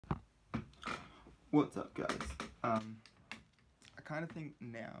What's up, guys? I kind of think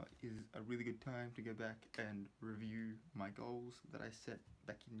now is a really good time to go back and review my goals that I set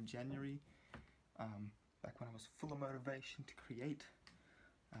back in January, back when I was full of motivation to create,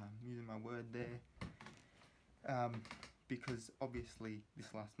 using my word there, because obviously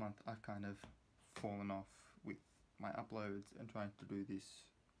this last month I've kind of fallen off with my uploads and trying to do this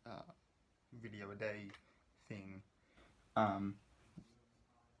video a day thing.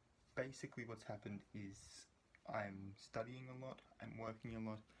 Basically what's happened is I'm studying a lot, I'm working a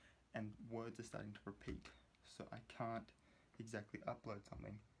lot, and words are starting to repeat, so I can't exactly upload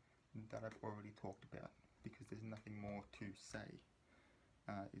something that I've already talked about because there's nothing more to say.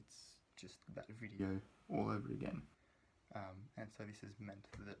 It's just that video all over again, and so this has meant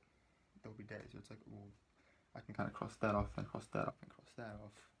that there'll be days where it's like, well, I can kind of cross that off and cross that off and cross that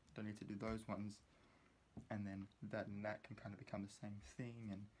off, don't need to do those ones, and then that and that can kind of become the same thing.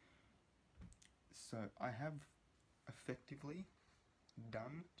 And so I have effectively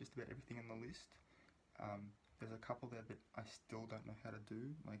done just about everything on the list. There's a couple there that I still don't know how to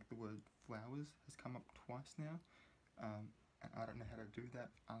do, like the word flowers has come up twice now, and I don't know how to do that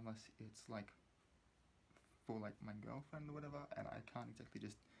unless it's like for like my girlfriend or whatever, and I can't exactly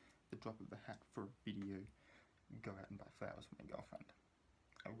just the drop of the hat for a video go out and buy flowers for my girlfriend.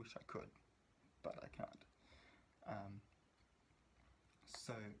 I wish I could, but I can't.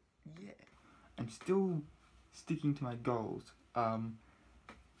 So yeah, I'm still sticking to my goals. I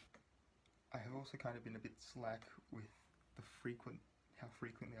have also kind of been a bit slack with the how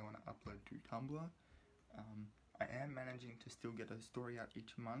frequently I want to upload to Tumblr. I am managing to still get a story out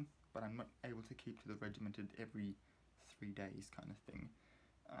each month, but I'm not able to keep to the regimented every 3 days kind of thing.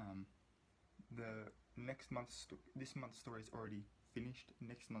 This month's story is already finished.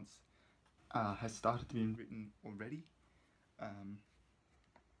 Next month's has started to be written already.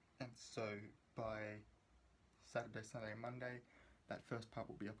 And so by Saturday, Sunday, Monday, that first part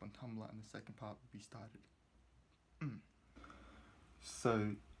will be up on Tumblr and the second part will be started.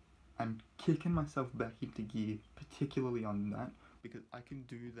 So I'm kicking myself back into gear, particularly on that, because I can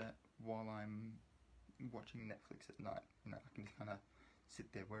do that while I'm watching Netflix at night. You know, I can just kind of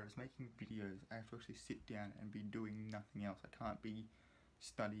sit there, whereas making videos, I have to actually sit down and be doing nothing else. I can't be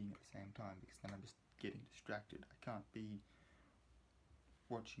studying at the same time because then I'm just getting distracted. I can't be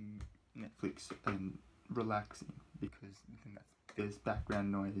watching Netflix and relaxing because then there's background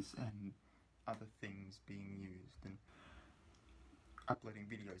noise and other things being used, and uploading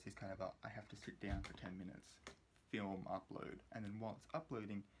videos is kind of I have to sit down for 10 minutes, film, upload, and then while it's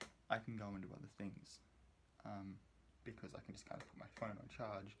uploading I can go and do other things, because I can just kind of put my phone on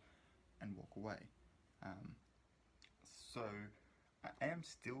charge and walk away. So I am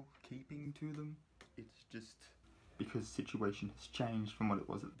still keeping to them, it's just because the situation has changed from what it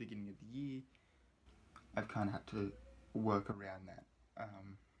was at the beginning of the year, I've kind of had to work around that.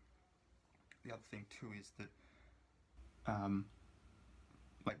 The other thing too is that,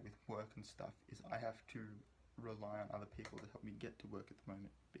 like with work and stuff, is I have to rely on other people to help me get to work at the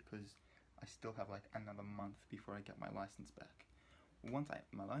moment because I still have like another month before I get my license back. Once I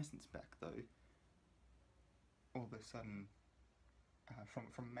have my license back though, all of a sudden,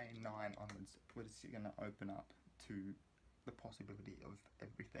 from May 9 onwards, we're just going to open up to the possibility of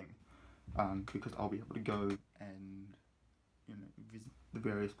everything, because I'll be able to go and, you know, visit the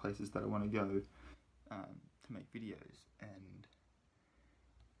various places that I want to go to make videos and,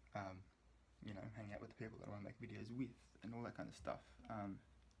 you know, hang out with the people that I want to make videos with and all that kind of stuff.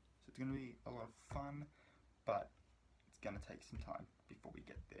 So it's going to be a lot of fun, but it's going to take some time before we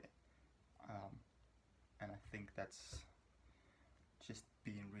get there. And I think that's just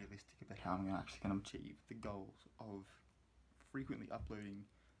being realistic about how I'm actually going to achieve the goals of frequently uploading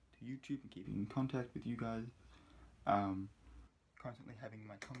to YouTube and keeping in contact with you guys, constantly having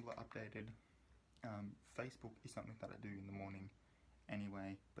my Tumblr updated. Facebook is something that I do in the morning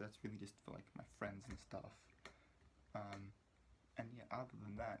anyway, but that's really just for like my friends and stuff. And yeah, other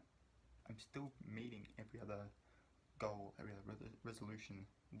than that, I'm still meeting every other goal, every other resolution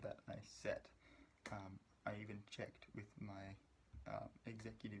that I set. I even checked with my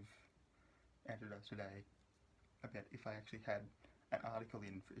executive editor today about if I actually had an article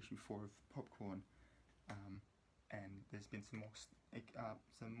in for issue 4 of Popcorn, and there's been some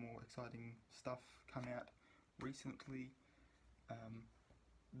more exciting stuff come out recently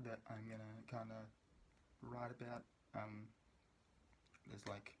that I'm gonna kind of write about. There's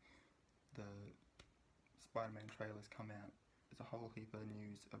like the Spider-Man trailers come out. There's a whole heap of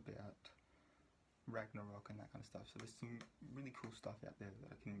news about Ragnarok and that kind of stuff, so there's some really cool stuff out there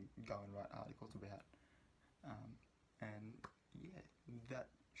that I can go and write articles about, and yeah, that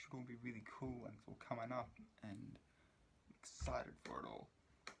should all be really cool and it's all coming up and excited for it all.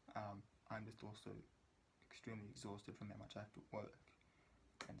 I'm just also extremely exhausted from how much I have to work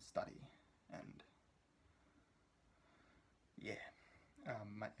and study, and yeah,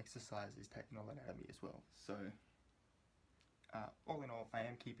 my exercise is taking all that out of me as well. So all in all, I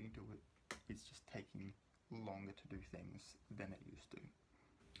am keeping to it. It's just taking longer to do things than it used to.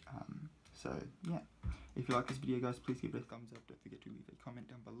 So yeah, if you like this video, guys, please give it a thumbs up. Don't forget to leave a comment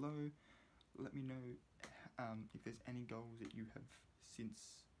down below. Let me know if there's any goals that you have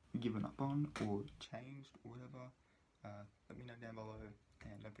since given up on or changed or whatever. Let me know down below,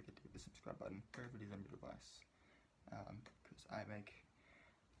 and don't forget to hit the subscribe button wherever it is on your device, because I make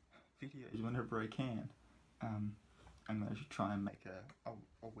videos whenever I can. I'm going to try and make a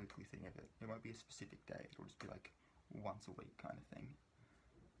weekly thing of it. It won't be a specific day, it'll just be like once a week kind of thing.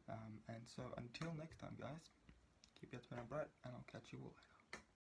 And so until next time, guys, keep your heads bright, and I'll catch you all later.